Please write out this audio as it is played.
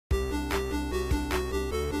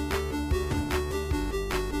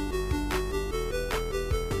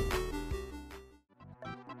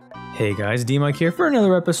Hey guys, DMic here for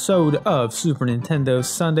another episode of Super Nintendo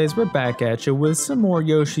Sundays. We're back at you with some more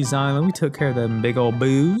Yoshi's Island. We took care of them big old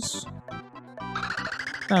boos.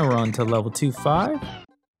 Now we're on to level 2-5. I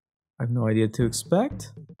have no idea what to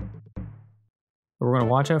expect. But we're gonna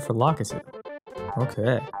watch out for Lakitu.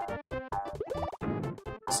 Okay.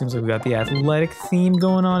 Seems like we got the athletic theme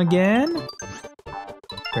going on again.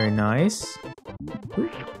 Very nice.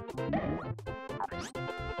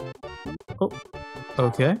 Oh,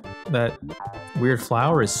 okay. That weird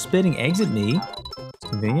flower is spitting eggs at me. It's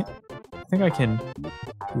convenient. I think I can...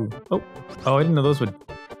 Ooh. Oh, I didn't know those would...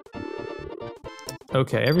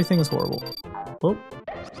 Okay, everything is horrible. Oh.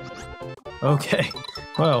 Okay.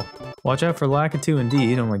 Well, watch out for Lakitu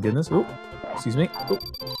indeed. Oh my goodness. Oh, excuse me. Oh.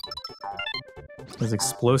 Those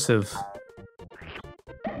explosive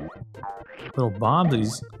little bombs that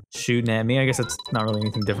he's shooting at me. I guess that's not really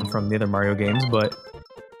anything different from the other Mario games, but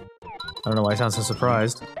I don't know why I sound so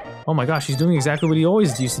surprised. Oh my gosh, he's doing exactly what he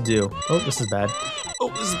always used to do. Oh, this is bad. Oh,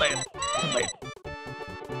 this is bad.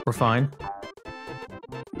 We're fine.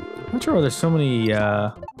 I'm not sure why there's so many,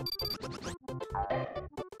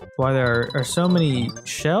 why there are so many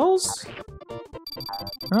shells?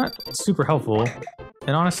 They're not super helpful.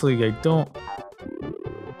 And honestly, I don't...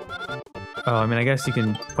 Oh, I mean, I guess you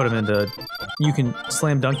can put them into... You can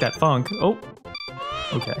slam dunk that funk. Oh!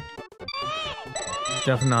 Okay.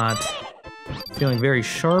 Definitely not feeling very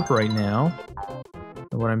sharp right now.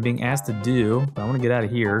 What I'm being asked to do. I want to get out of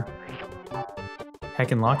here.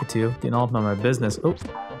 Heckin' Lakitu, getting all up on my business. Oh!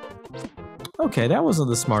 Okay, that wasn't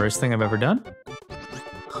the smartest thing I've ever done.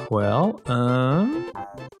 Well,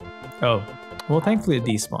 Oh. Well, thankfully it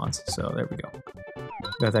despawns, so there we go.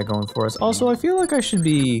 Got that going for us. Also, I feel like I should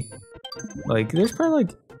be... Like, there's probably,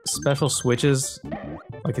 like, special switches,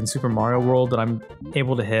 like in Super Mario World, that I'm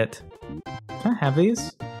able to hit. Can I have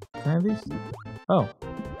these? Can I have these? Oh.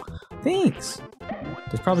 Thanks!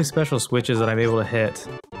 There's probably special switches that I'm able to hit.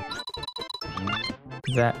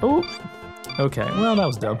 That... Oh! Okay, well, that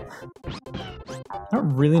was dumb. I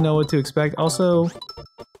don't really know what to expect. Also,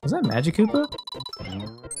 was that Magic Koopa?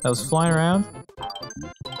 That was flying around?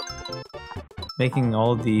 Making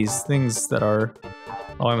all of these things that are...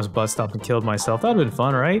 Oh, I almost butt stomped and killed myself. That would've been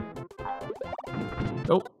fun, right?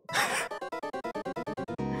 Oh.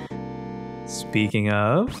 Speaking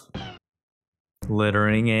of...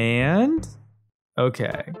 Littering and...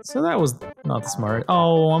 Okay, so that was not the smart...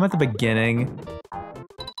 Oh, I'm at the beginning.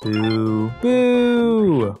 Boo.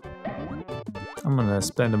 Boo! I'm gonna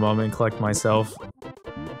spend a moment and collect myself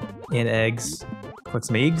in eggs. Collect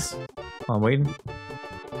some eggs. Oh, I'm waiting.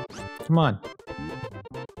 Come on.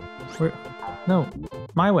 Where? No,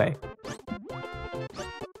 my way.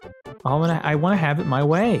 I want to have it my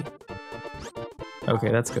way.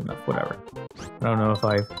 Okay, that's good enough. Whatever. I don't know if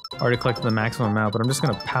I've already collected the maximum amount, but I'm just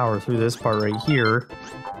gonna power through this part right here,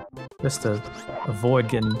 just to avoid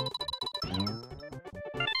getting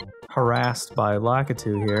harassed by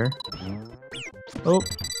Lakitu here. Oh.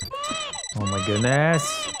 Oh my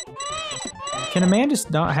goodness. Can a man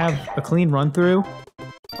just not have a clean run through?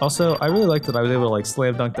 Also, I really like that I was able to like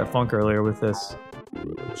slam dunk that funk earlier with this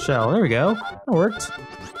shell. There we go. That worked.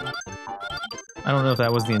 I don't know if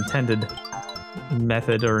that was the intended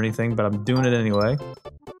method or anything, but I'm doing it anyway.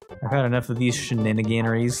 I've had enough of these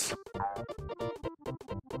shenaniganeries.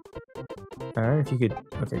 Alright, if you could...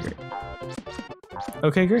 Okay, great.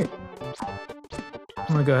 Okay, great. I'm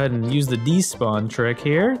gonna go ahead and use the despawn trick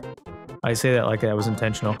here. I say that like that was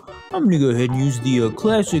intentional. I'm gonna go ahead and use the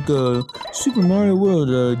classic Super Mario World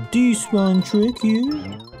despawn trick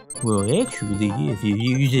here. Well, actually, if you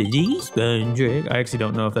use a despawn trick, I actually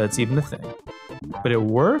don't know if that's even a thing. But it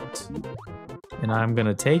worked, and I'm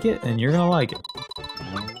gonna take it, and you're gonna like it.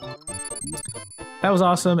 That was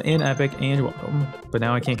awesome and epic, and you're welcome. But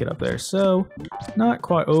now I can't get up there, so not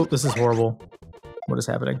quite. Oh, this is horrible. What is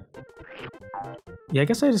happening? Yeah, I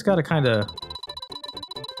guess I just gotta kind of...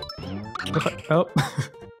 Oh.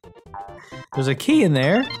 There's a key in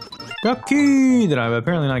there. The key that I'm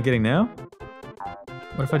apparently not getting now.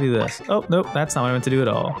 What if I do this? Oh, nope, that's not what I meant to do at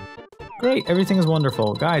all. Great, everything is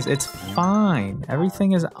wonderful. Guys, it's fine.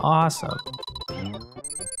 Everything is awesome.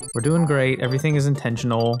 We're doing great. Everything is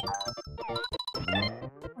intentional.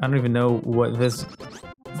 I don't even know what this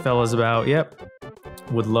fella's about. Yep.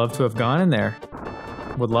 Would love to have gone in there.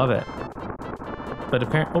 Would love it. But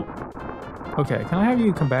apparently... Oh. Okay, can I have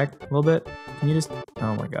you come back a little bit? Can you just...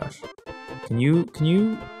 Oh my gosh. Can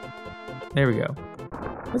you... There we go.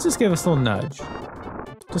 Let's just give us a little nudge.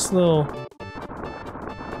 Just a little...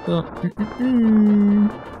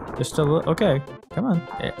 Just a little... Okay, come on.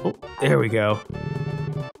 Oh, there we go.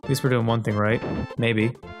 least we're doing one thing right.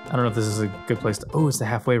 Maybe. I don't know if this is a good place to... Oh, it's the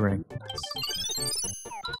halfway ring. Nice.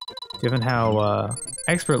 Given how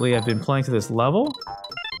expertly I've been playing through this level,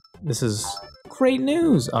 this is great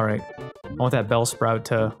news. All right. I want that bell sprout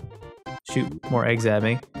to shoot more eggs at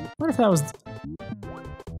me. I wonder if that was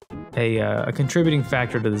a contributing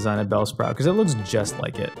factor to the design of Bellsprout, because it looks just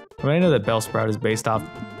like it. I mean, I know that Bellsprout is based off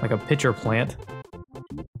like a pitcher plant.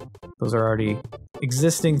 Those are already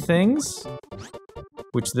existing things,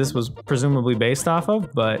 which this was presumably based off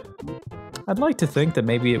of, but I'd like to think that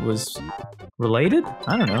maybe it was related?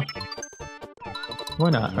 I don't know. Why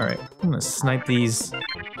not? Alright, I'm gonna snipe these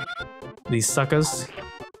suckers.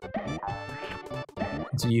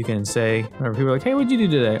 So you can say, whenever people are like, hey, what'd you do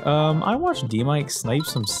today? I watched DMic snipe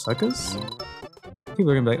some suckers.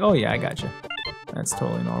 People are gonna be like, oh yeah, I gotcha. That's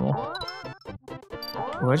totally normal.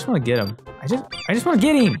 Oh, I just wanna get him. I just wanna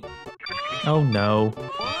get him! Oh no.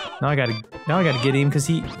 Now I gotta get him because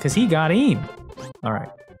he got him. Alright.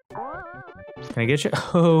 Can I get you?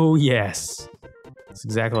 Oh yes. That's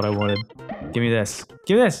exactly what I wanted. Give me this.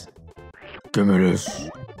 Give me this! Give me this.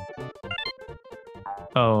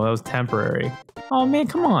 Oh, that was temporary. Oh man,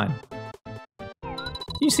 come on.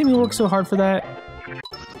 You see me work so hard for that?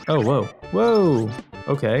 Oh, whoa. Whoa!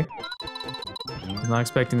 Okay. I'm not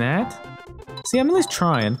expecting that. See, I'm at least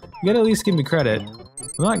trying. You gotta at least give me credit.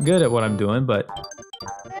 I'm not good at what I'm doing, but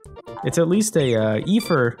it's at least a E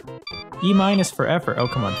minus for effort. Oh,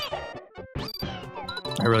 come on.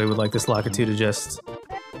 I really would like this Lakitu to just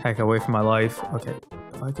hack away from my life. Okay,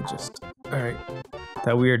 if I could just... Alright.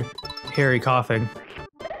 That weird hairy coughing.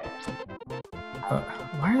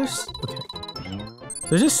 Why are there... Okay.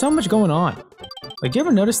 There's just so much going on. Like, you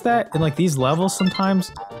ever notice that in like these levels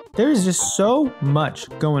sometimes? There's just so much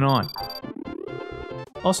going on.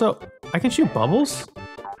 Also, I can shoot bubbles?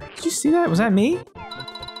 Did you see that? Was that me?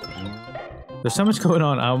 There's so much going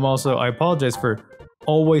on. I apologize for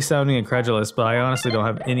always sounding incredulous, but I honestly don't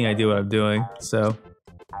have any idea what I'm doing, so.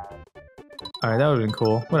 Alright, that would've been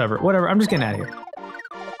cool. Whatever, I'm just getting out of here.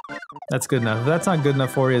 That's good enough. If that's not good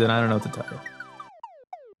enough for you, then I don't know what to tell you.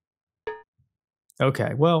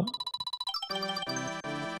 Okay, well,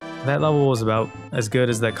 that level was about as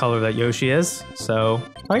good as that color that Yoshi is, so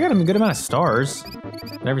I got a good amount of stars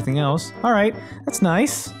and everything else. All right, that's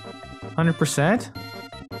nice. 100%.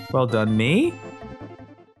 Well done, me.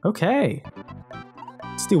 Okay.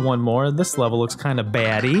 Let's do one more. This level looks kind of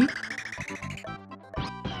baddie.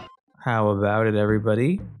 How about it,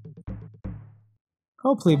 everybody?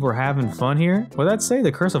 Hopefully we're having fun here. Would that say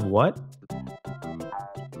the curse of what?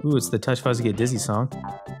 Ooh, it's the Touch Fuzzy Get Dizzy song.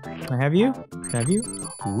 Can I have you? Can I have you?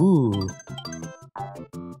 Ooh.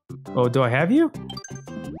 Oh, do I have you?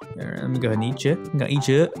 Here, let me go ahead and eat you. I'm gonna eat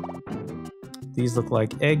you. These look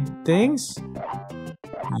like egg things?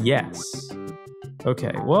 Yes.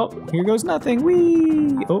 Okay, well, here goes nothing.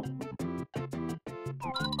 Whee! Oh. Feel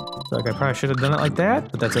like I probably should have done it like that,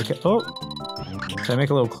 but that's okay. Oh. Can I make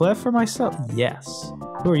a little cliff for myself? Yes.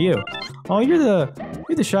 Who are you? Oh, you're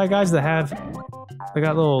the shy guys that have... They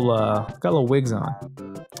got little wigs on.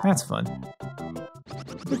 That's fun.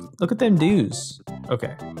 Look at them dudes.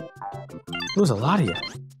 Okay. There's a lot of you.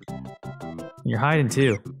 And you're hiding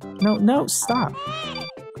too. No, stop.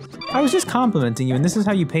 I was just complimenting you, and this is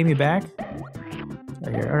how you pay me back?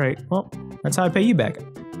 Right here. Alright, well, that's how I pay you back.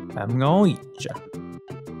 I'm gonna eat ya.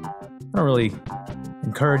 I don't really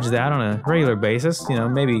encourage that on a regular basis. You know,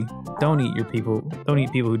 maybe don't eat people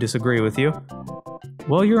who disagree with you.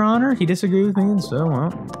 Well, Your Honor, he disagreed with me, and so,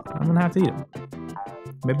 well, I'm gonna have to eat him.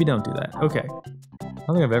 Maybe don't do that. Okay. I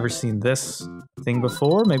don't think I've ever seen this thing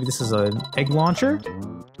before. Maybe this is an egg launcher?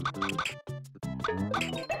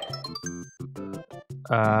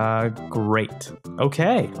 Great.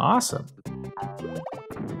 Okay, awesome.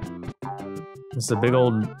 This is a big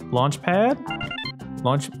old launch pad?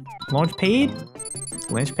 Launch pad?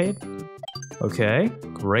 Okay,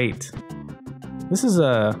 great. This is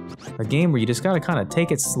a game where you just gotta kind of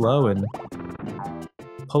take it slow and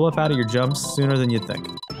pull up out of your jumps sooner than you think.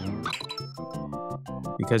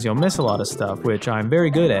 Because you'll miss a lot of stuff, which I'm very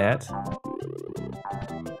good at.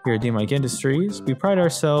 Here at DMic Industries, we pride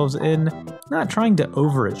ourselves in not trying to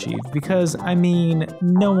overachieve, because, I mean,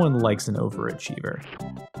 no one likes an overachiever.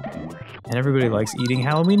 And everybody likes eating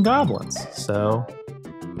Halloween goblins, so...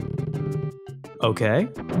 Okay,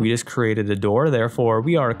 we just created a door, therefore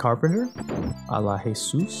we are a carpenter. A la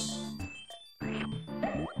Jesus.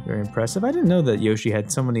 Very impressive. I didn't know that Yoshi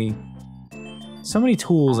had so many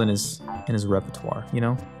tools in his repertoire, you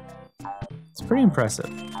know? It's pretty impressive.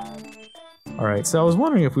 Alright, so I was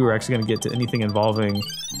wondering if we were actually going to get to anything involving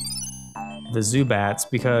the Zubats,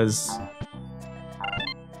 because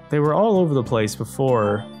they were all over the place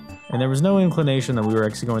before And there was no inclination that we were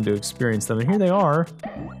actually going to experience them. And here they are.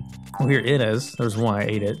 Oh, here it is. There's one, I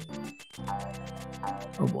ate it.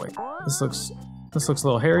 Oh boy. This looks a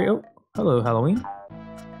little hairy. Oh, hello, Halloween.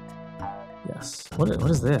 Yes. What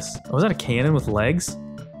is this? Oh, is that a cannon with legs?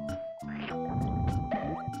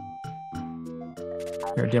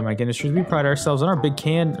 Here at DMic Industries, we pride ourselves on our big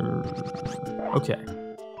can. Okay.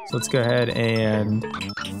 So let's go ahead and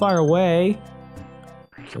fire away.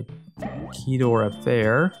 There's a key door up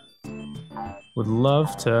there. Would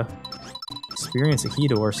love to experience a key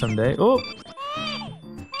door someday. Oh!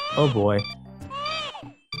 Oh boy.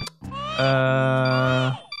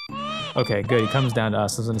 Okay, good. He comes down to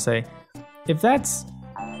us. I was gonna say, if that's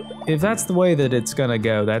the way that it's gonna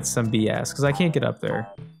go, that's some BS. Because I can't get up there.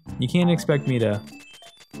 You can't expect me to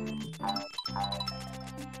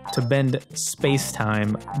bend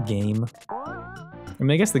space-time, game. I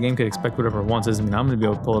mean, I guess the game could expect whatever it wants. Doesn't mean I'm gonna be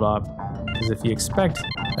able to pull it off. Because if you expect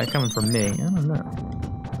that coming from me, I don't know.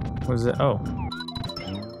 What is it? Oh.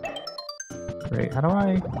 Great. How do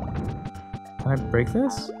can I break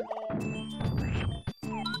this?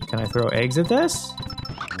 Can I throw eggs at this?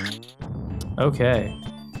 Okay.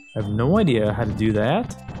 I have no idea how to do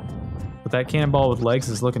that. But that cannonball with legs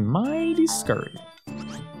is looking mighty scurry.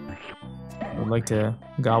 I would like to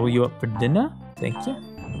gobble you up for dinner. Thank you.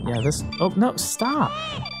 Yeah, this... Oh, no, stop.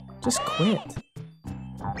 Just quit.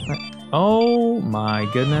 Oh my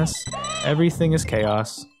goodness. Everything is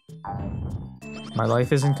chaos. My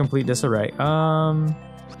life is in complete disarray. I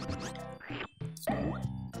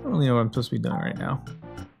don't really know what I'm supposed to be doing right now.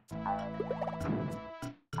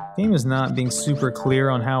 The game is not being super clear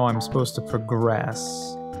on how I'm supposed to progress.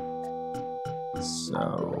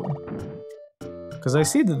 So... Because I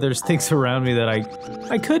see that there's things around me that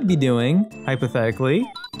I could be doing, hypothetically.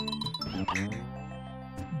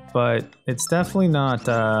 But it's definitely not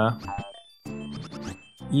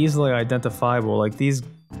easily identifiable. Like this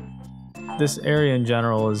area in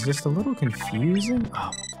general is just a little confusing.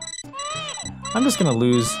 Oh. I'm just gonna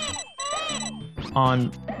lose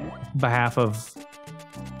on behalf of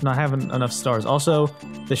not having enough stars. Also,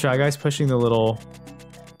 the Shy Guy's pushing the little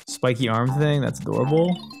spiky arm thing. That's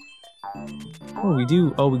adorable. Oh, we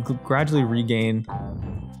do. Oh, we gradually regain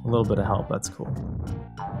a little bit of health. That's cool.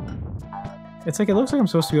 It's like, it looks like I'm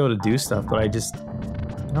supposed to be able to do stuff, but I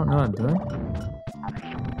don't know what I'm doing.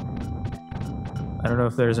 I don't know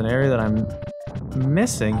if there's an area that I'm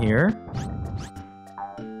missing here.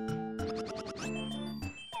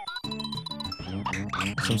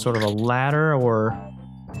 Some sort of a ladder, or...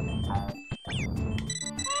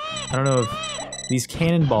 I don't know if these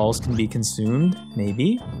cannonballs can be consumed,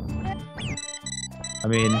 maybe. I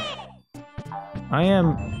mean, I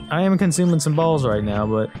am consuming some balls right now,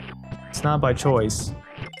 but it's not by choice.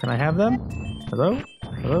 Can I have them? Hello?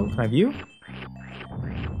 Hello? Can I have you?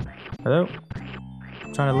 Hello?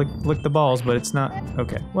 I'm trying to lick the balls, but it's not...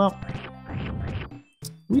 Okay, well...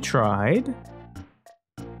 We tried.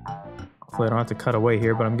 Hopefully I don't have to cut away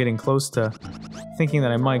here, but I'm getting close to thinking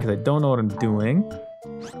that I might, because I don't know what I'm doing.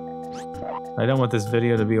 I don't want this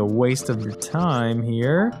video to be a waste of your time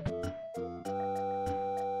here.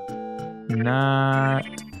 Not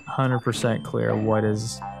 100% clear what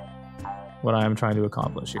I am trying to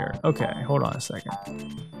accomplish here. Okay, hold on a second.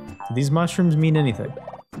 Do these mushrooms mean anything?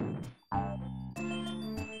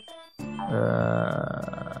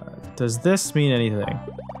 Does this mean anything?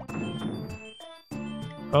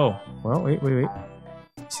 Oh, well, wait.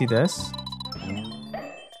 See this?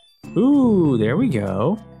 Ooh, there we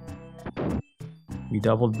go. We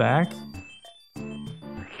doubled back.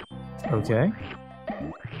 Okay.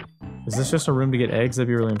 Is this just a room to get eggs? That'd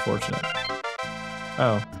be really unfortunate.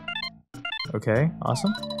 Oh. Okay,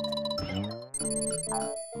 awesome.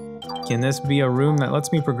 Can this be a room that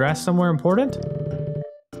lets me progress somewhere important?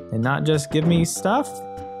 And not just give me stuff?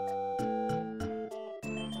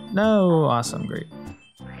 No, awesome, great.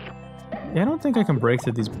 Yeah, I don't think I can break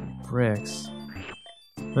through these bricks.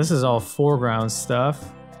 This is all foreground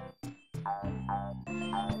stuff.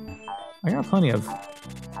 I got plenty of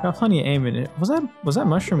aim in it. Was that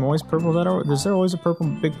mushroom always purple? Is there always a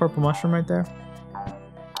big purple mushroom right there?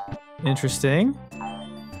 Interesting.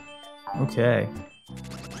 Okay.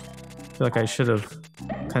 I feel like I should have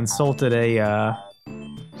consulted a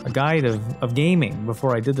guide of gaming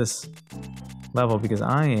before I did this level, because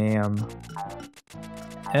I am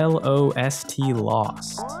L-O-S-T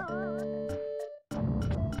lost.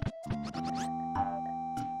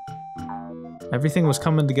 Everything was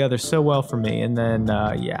coming together so well for me, and then,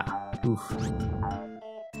 yeah. Oof.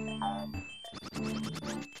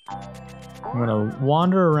 I'm gonna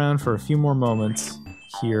wander around for a few more moments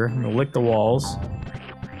here. I'm gonna lick the walls.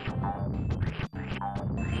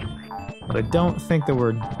 But I don't think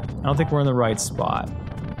we're in the right spot.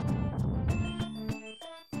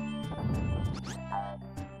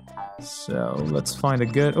 So let's find a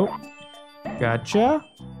good, oh, gotcha.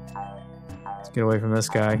 Let's get away from this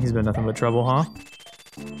guy. He's been nothing but trouble, huh?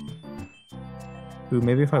 Ooh,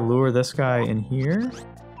 maybe if I lure this guy in here?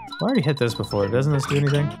 I already hit this before. Doesn't this do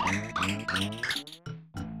anything?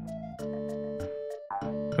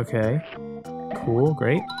 Okay. Cool,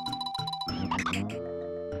 great.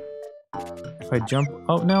 If I jump...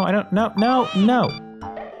 Oh, no, I don't... No, no, no!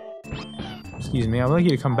 Excuse me, I'd like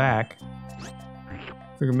you to come back.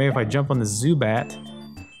 Figure maybe if I jump on the Zubat,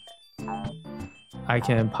 I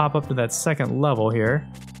can pop up to that second level here.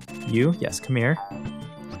 You? Yes, come here.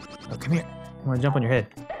 Oh, come here. I want to jump on your head.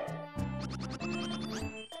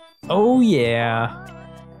 Oh, yeah.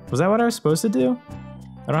 Was that what I was supposed to do?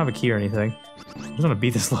 I don't have a key or anything. I just want to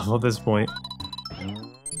beat this level at this point.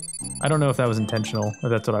 I don't know if that was intentional, or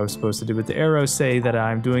that's what I was supposed to do, but the arrows say that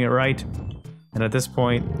I'm doing it right. And at this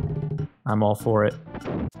point, I'm all for it.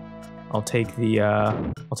 I'll take the,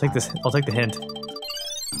 I'll take the hint.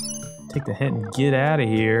 Take the hint and get out of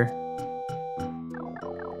here.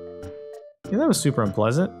 Yeah, that was super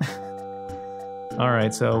unpleasant.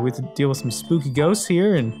 Alright, so we have to deal with some spooky ghosts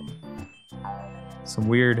here and some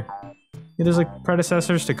weird... Yeah, there's like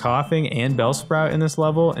predecessors to coughing and Bellsprout in this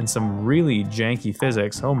level and some really janky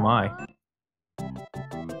physics. Oh my.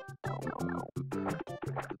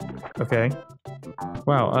 Okay.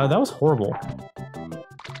 Wow, that was horrible.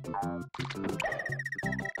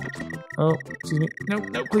 Oh, excuse me. No,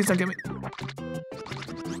 no, please don't get me.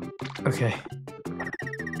 Okay.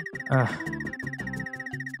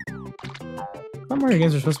 Mario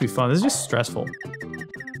games are supposed to be fun. This is just stressful.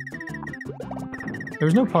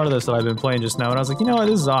 There's no part of this that I've been playing just now, and I was like, you know what,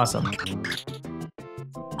 this is awesome.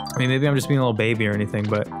 I mean, maybe I'm just being a little baby or anything,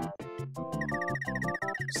 but...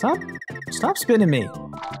 Stop spinning me!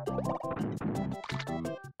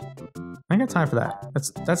 I ain't got time for that.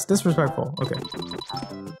 That's disrespectful. Okay.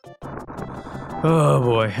 Oh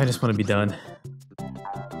boy, I just want to be done.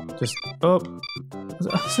 Just, oh.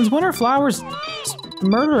 Since when are flowers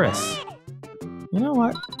murderous? You know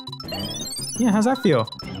what? Yeah, how's that feel?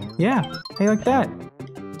 Yeah, how you like that?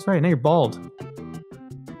 That's right, now you're bald.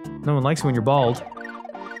 No one likes it when you're bald.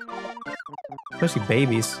 Especially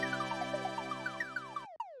babies.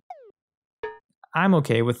 I'm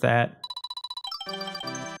okay with that.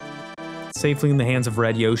 Safely in the hands of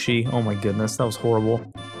Red Yoshi. Oh my goodness, that was horrible.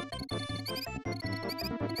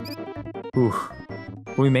 Ooh.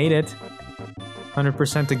 We made it.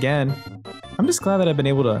 100% again. I'm just glad that I've been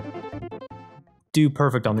able to do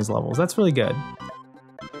perfect on these levels. That's really good.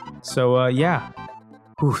 So, yeah.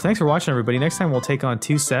 Ooh, thanks for watching, everybody. Next time we'll take on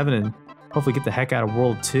 2-7 and hopefully get the heck out of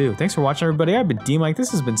World 2. Thanks for watching, everybody. I've been DMic.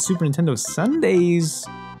 This has been Super Nintendo Sundays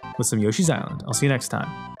with some Yoshi's Island. I'll see you next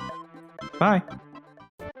time. Bye.